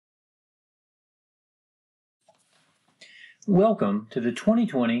Welcome to the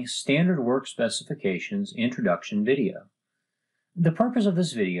 2020 Standard Work Specifications Introduction video. The purpose of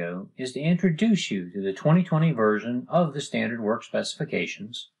this video is to introduce you to the 2020 version of the Standard Work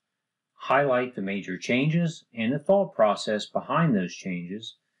Specifications, highlight the major changes and the thought process behind those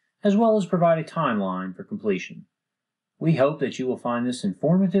changes, as well as provide a timeline for completion. We hope that you will find this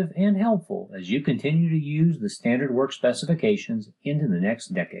informative and helpful as you continue to use the Standard Work Specifications into the next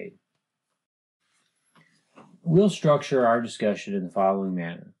decade. We'll structure our discussion in the following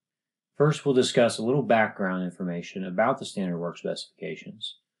manner. First, we'll discuss a little background information about the Standard Work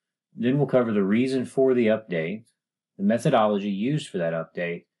Specifications. Then we'll cover the reason for the update, the methodology used for that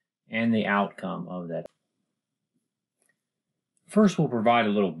update, and the outcome of that. First, we'll provide a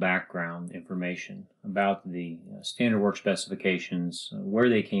little background information about the Standard Work Specifications, where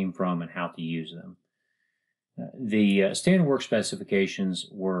they came from, and how to use them. The Standard Work Specifications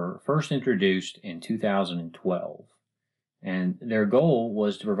were first introduced in 2012, and their goal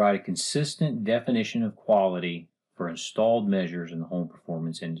was to provide a consistent definition of quality for installed measures in the home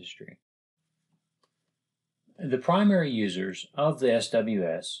performance industry. The primary users of the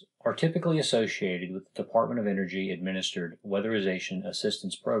SWS are typically associated with the Department of Energy administered Weatherization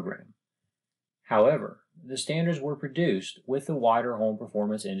Assistance Program. However, the standards were produced with the wider home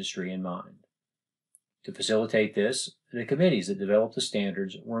performance industry in mind. To facilitate this, the committees that developed the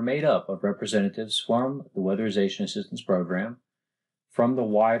standards were made up of representatives from the Weatherization Assistance Program, from the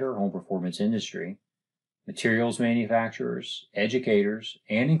wider home performance industry, materials manufacturers, educators,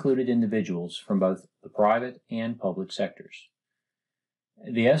 and included individuals from both the private and public sectors.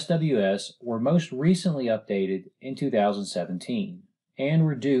 The SWS were most recently updated in 2017 and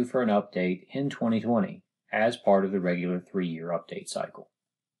were due for an update in 2020 as part of the regular 3-year update cycle.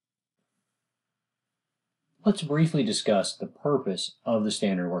 Let's briefly discuss the purpose of the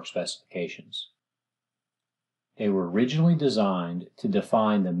Standard Work Specifications. They were originally designed to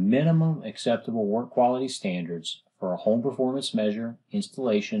define the minimum acceptable work quality standards for a home performance measure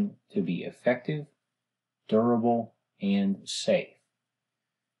installation to be effective, durable, and safe.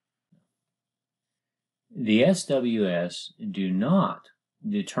 The SWS do not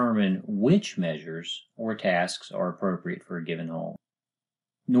determine which measures or tasks are appropriate for a given home,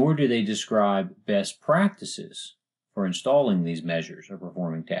 nor do they describe best practices for installing these measures or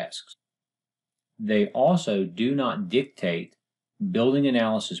performing tasks. They also do not dictate building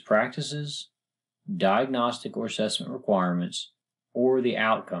analysis practices, diagnostic or assessment requirements, or the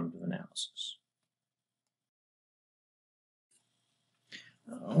outcomes of analysis.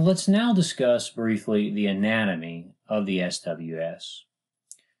 Let's now discuss briefly the anatomy of the SWS.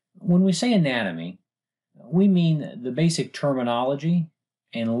 When we say anatomy, we mean the basic terminology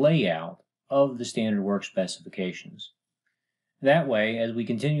and layout of the Standard Work Specifications. That way, as we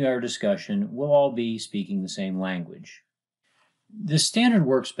continue our discussion, we'll all be speaking the same language. The Standard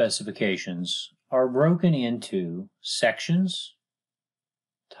Work Specifications are broken into sections,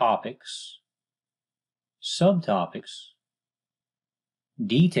 topics, subtopics,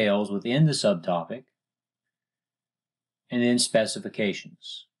 details within the subtopic, and then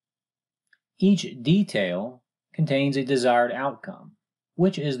specifications. Each detail contains a desired outcome,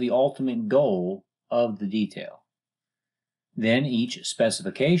 which is the ultimate goal of the detail. Then each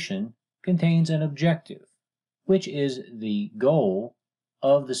specification contains an objective, which is the goal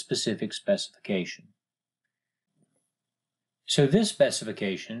of the specific specification. So this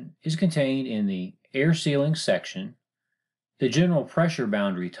specification is contained in the air sealing section, the general pressure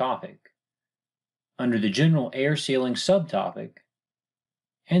boundary topic, under the general air sealing subtopic,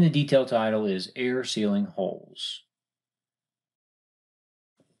 and the detail title is Air Sealing Holes.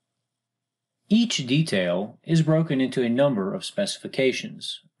 Each detail is broken into a number of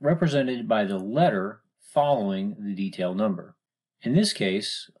specifications, represented by the letter following the detail number. In this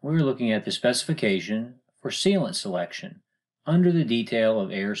case, we're looking at the specification for sealant selection under the detail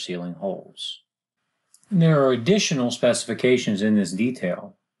of air sealing holes. There are additional specifications in this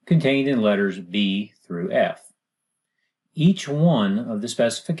detail, contained in letters B through F. Each one of the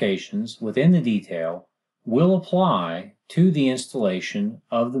specifications within the detail will apply to the installation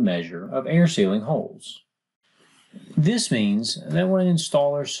of the measure of air sealing holes. This means that when an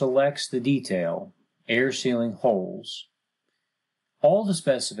installer selects the detail, air sealing holes, all the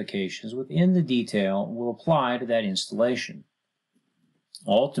specifications within the detail will apply to that installation.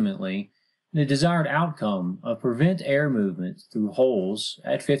 Ultimately, the desired outcome of prevent air movement through holes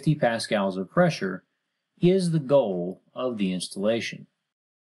at 50 pascals of pressure is the goal of the installation.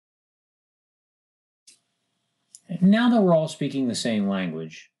 Now that we're all speaking the same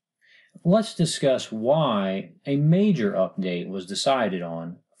language, let's discuss why a major update was decided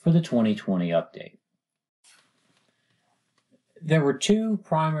on for the 2020 update. There were two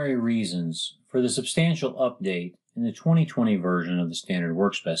primary reasons for the substantial update in the 2020 version of the standard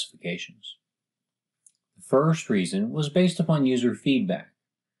work specifications. The first reason was based upon user feedback.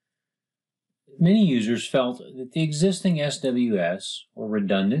 Many users felt that the existing SWS were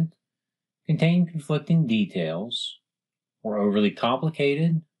redundant, contained conflicting details, were overly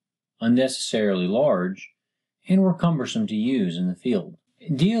complicated, unnecessarily large, and were cumbersome to use in the field.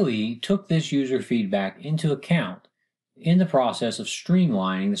 DOE took this user feedback into account in the process of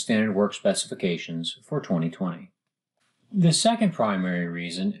streamlining the standard work specifications for 2020. The second primary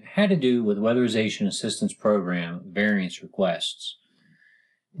reason had to do with Weatherization Assistance Program variance requests.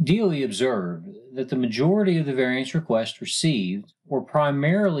 DOE observed that the majority of the variance requests received were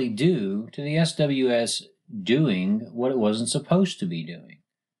primarily due to the SWS doing what it wasn't supposed to be doing,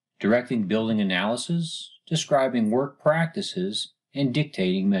 directing building analysis, describing work practices, and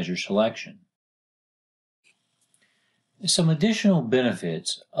dictating measure selection. Some additional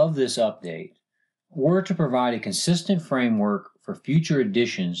benefits of this update were to provide a consistent framework for future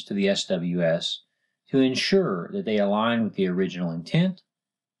additions to the SWS to ensure that they align with the original intent,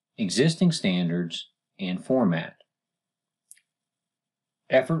 existing standards, and format.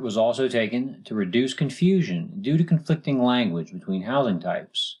 Effort was also taken to reduce confusion due to conflicting language between housing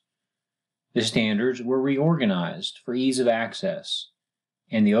types. The standards were reorganized for ease of access,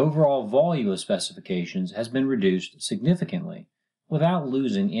 and the overall volume of specifications has been reduced significantly without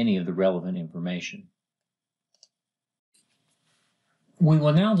losing any of the relevant information. We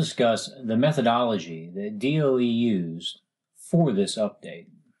will now discuss the methodology that DOE used for this update.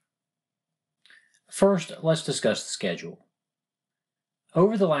 First, let's discuss the schedule.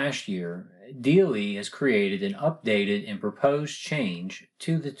 Over the last year, DOE has created an updated and proposed change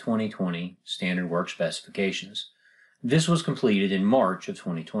to the 2020 Standard Work Specifications. This was completed in March of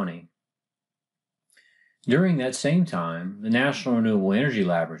 2020. During that same time, the National Renewable Energy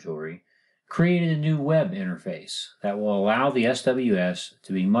Laboratory created a new web interface that will allow the SWS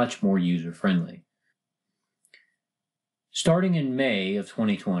to be much more user-friendly. Starting in May of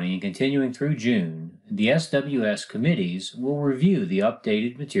 2020 and continuing through June, the SWS committees will review the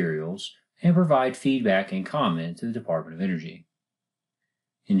updated materials and provide feedback and comment to the Department of Energy.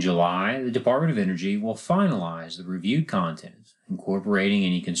 In July, the Department of Energy will finalize the reviewed content, incorporating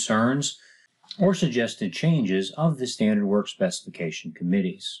any concerns or suggested changes of the Standard Work Specification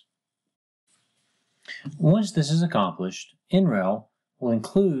committees. Once this is accomplished, NREL will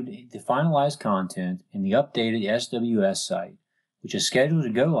include the finalized content in the updated SWS site, which is scheduled to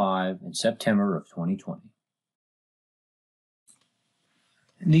go live in September of 2020.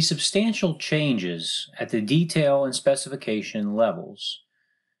 The substantial changes at the detail and specification levels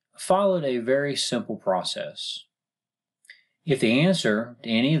followed a very simple process. If the answer to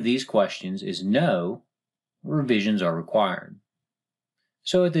any of these questions is no, revisions are required.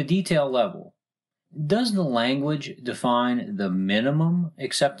 So at the detail level, does the language define the minimum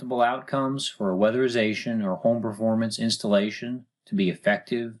acceptable outcomes for a weatherization or home performance installation to be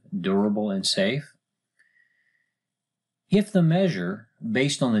effective, durable, and safe? If the measure,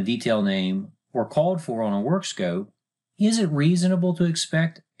 based on the detail name, were called for on a work scope, is it reasonable to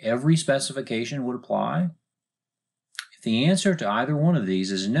expect every specification would apply? If the answer to either one of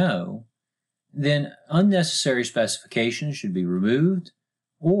these is no, then unnecessary specifications should be removed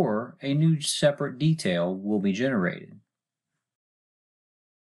or a new separate detail will be generated.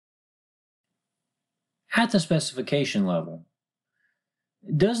 At the specification level,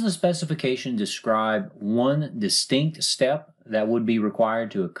 does the specification describe one distinct step that would be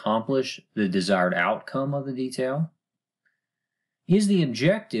required to accomplish the desired outcome of the detail? Is the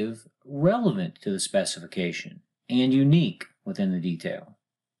objective relevant to the specification and unique within the detail?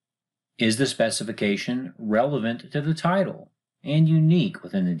 Is the specification relevant to the title and unique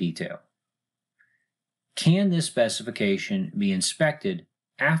within the detail? Can this specification be inspected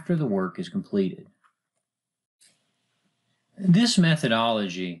after the work is completed? This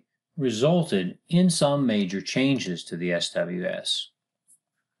methodology resulted in some major changes to the SWS.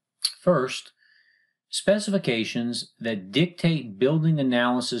 First, specifications that dictate building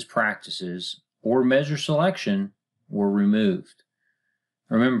analysis practices or measure selection were removed.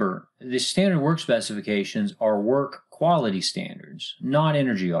 Remember, the standard work specifications are work quality standards, not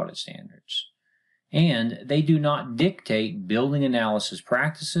energy audit standards, and they do not dictate building analysis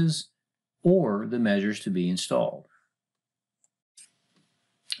practices or the measures to be installed.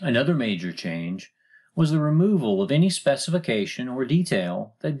 Another major change was the removal of any specification or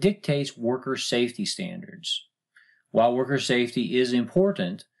detail that dictates worker safety standards. While worker safety is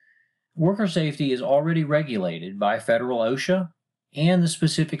important, worker safety is already regulated by federal OSHA and the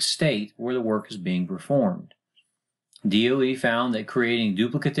specific state where the work is being performed. DOE found that creating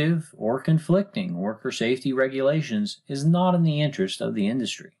duplicative or conflicting worker safety regulations is not in the interest of the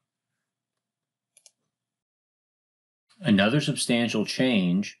industry. Another substantial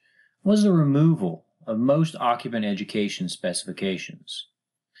change was the removal of most occupant education specifications.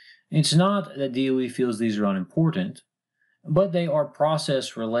 It's not that DOE feels these are unimportant, but they are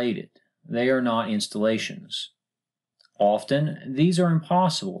process related. They are not installations. Often, these are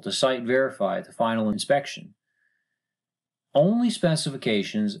impossible to site verify at the final inspection. Only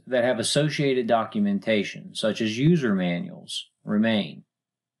specifications that have associated documentation, such as user manuals, remain.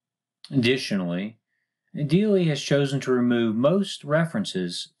 Additionally, DOE has chosen to remove most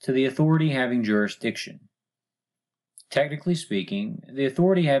references to the authority having jurisdiction. Technically speaking, the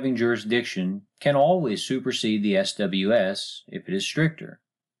authority having jurisdiction can always supersede the SWS if it is stricter.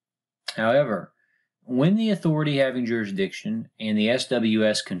 However, when the authority having jurisdiction and the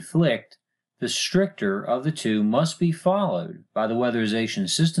SWS conflict, the stricter of the two must be followed by the Weatherization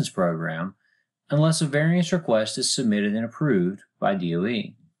Assistance Program unless a variance request is submitted and approved by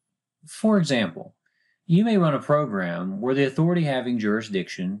DOE. For example, you may run a program where the authority having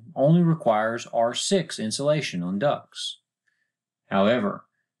jurisdiction only requires R6 insulation on ducts. However,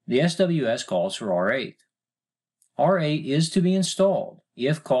 the SWS calls for R8. R8 is to be installed,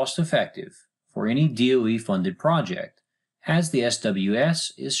 if cost-effective, for any DOE-funded project, as the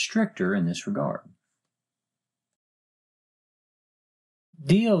SWS is stricter in this regard.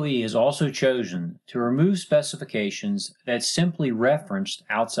 DOE has also chosen to remove specifications that simply referenced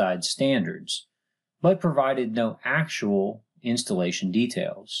outside standards, but provided no actual installation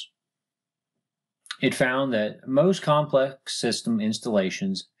details. It found that most complex system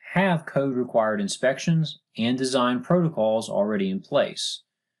installations have code-required inspections and design protocols already in place.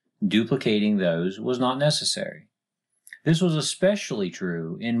 Duplicating those was not necessary. This was especially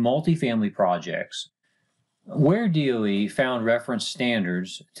true in multifamily projects, where DOE found reference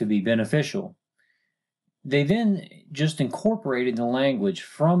standards to be beneficial. They then just incorporated the language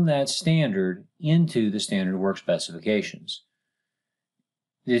from that standard into the standard work specifications.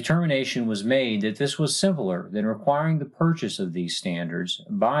 The determination was made that this was simpler than requiring the purchase of these standards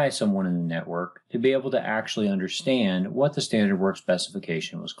by someone in the network to be able to actually understand what the standard work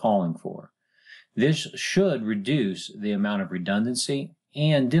specification was calling for. This should reduce the amount of redundancy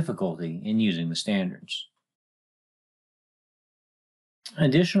and difficulty in using the standards.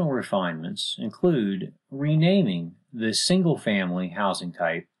 Additional refinements include renaming the single-family housing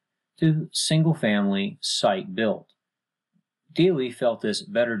type to single-family site-built. DOE felt this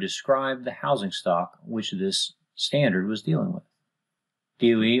better described the housing stock which this standard was dealing with.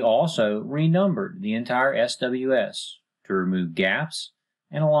 DOE also renumbered the entire SWS to remove gaps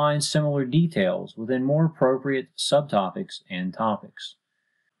and align similar details within more appropriate subtopics and topics.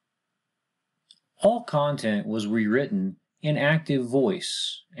 All content was rewritten in active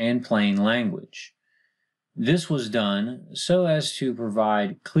voice and plain language. This was done so as to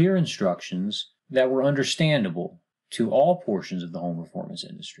provide clear instructions that were understandable to all portions of the home performance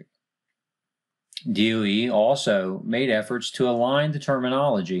industry. DOE also made efforts to align the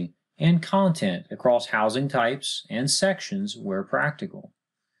terminology and content across housing types and sections where practical.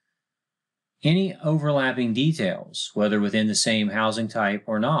 Any overlapping details, whether within the same housing type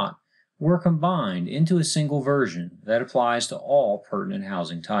or not, were combined into a single version that applies to all pertinent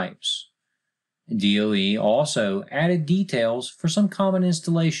housing types. DOE also added details for some common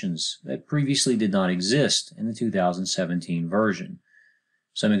installations that previously did not exist in the 2017 version.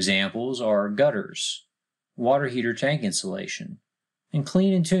 Some examples are gutters, water heater tank insulation, and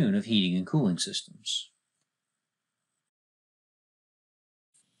clean and tune of heating and cooling systems.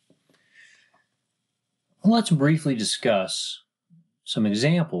 Let's briefly discuss some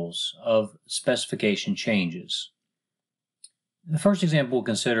examples of specification changes. The first example we'll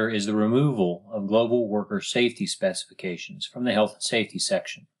consider is the removal of global worker safety specifications from the health and safety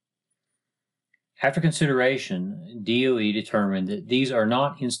section. After consideration, DOE determined that these are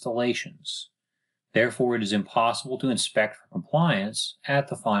not installations. Therefore, it is impossible to inspect for compliance at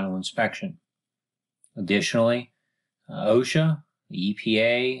the final inspection. Additionally, OSHA, the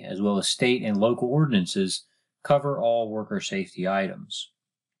EPA, as well as state and local ordinances cover all worker safety items.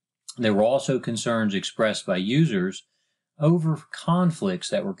 There were also concerns expressed by users over conflicts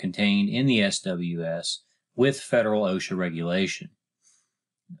that were contained in the SWS with federal OSHA regulation.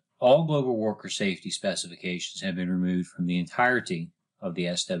 All global worker safety specifications have been removed from the entirety of the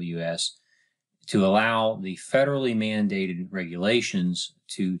SWS to allow the federally mandated regulations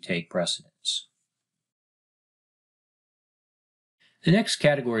to take precedence. The next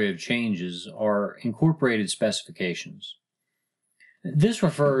category of changes are incorporated specifications. This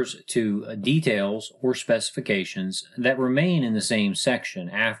refers to details or specifications that remain in the same section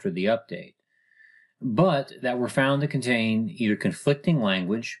after the update, but that were found to contain either conflicting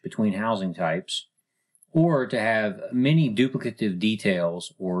language between housing types or to have many duplicative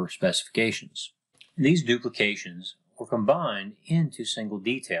details or specifications. These duplications were combined into single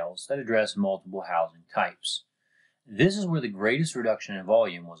details that address multiple housing types. This is where the greatest reduction in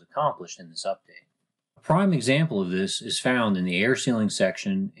volume was accomplished in this update. A prime example of this is found in the air sealing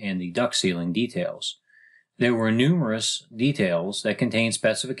section and the duct sealing details. There were numerous details that contained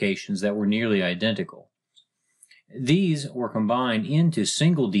specifications that were nearly identical. These were combined into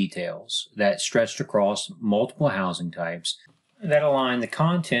single details that stretched across multiple housing types that aligned the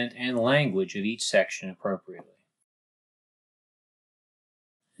content and language of each section appropriately.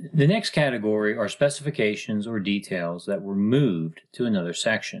 The next category are specifications or details that were moved to another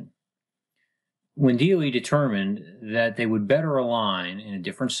section. When DOE determined that they would better align in a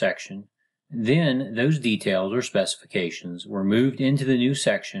different section, then those details or specifications were moved into the new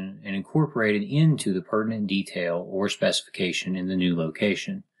section and incorporated into the pertinent detail or specification in the new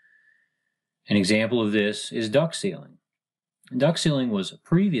location. An example of this is duct sealing. Duct sealing was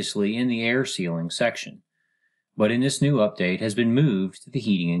previously in the air sealing section, but in this new update has been moved to the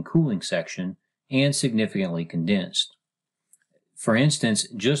heating and cooling section and significantly condensed. For instance,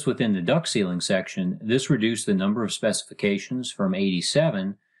 just within the duct sealing section, this reduced the number of specifications from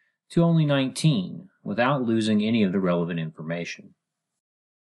 87 to only 19 without losing any of the relevant information.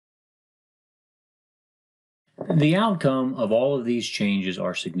 The outcome of all of these changes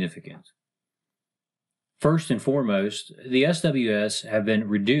are significant. First and foremost, the SWS have been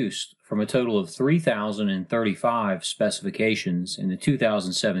reduced from a total of 3,035 specifications in the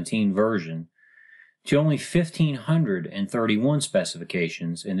 2017 version to only 1,531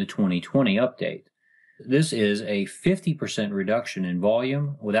 specifications in the 2020 update. This is a 50% reduction in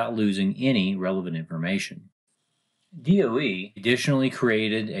volume without losing any relevant information. DOE additionally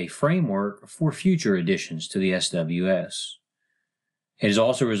created a framework for future additions to the SWS. It has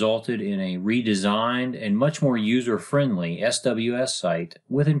also resulted in a redesigned and much more user-friendly SWS site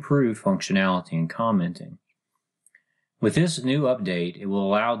with improved functionality and commenting. With this new update, it will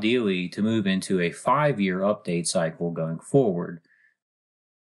allow DOE to move into a 5-year update cycle going forward.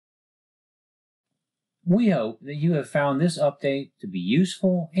 We hope that you have found this update to be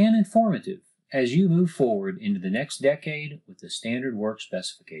useful and informative as you move forward into the next decade with the standard work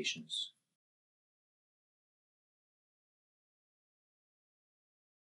specifications.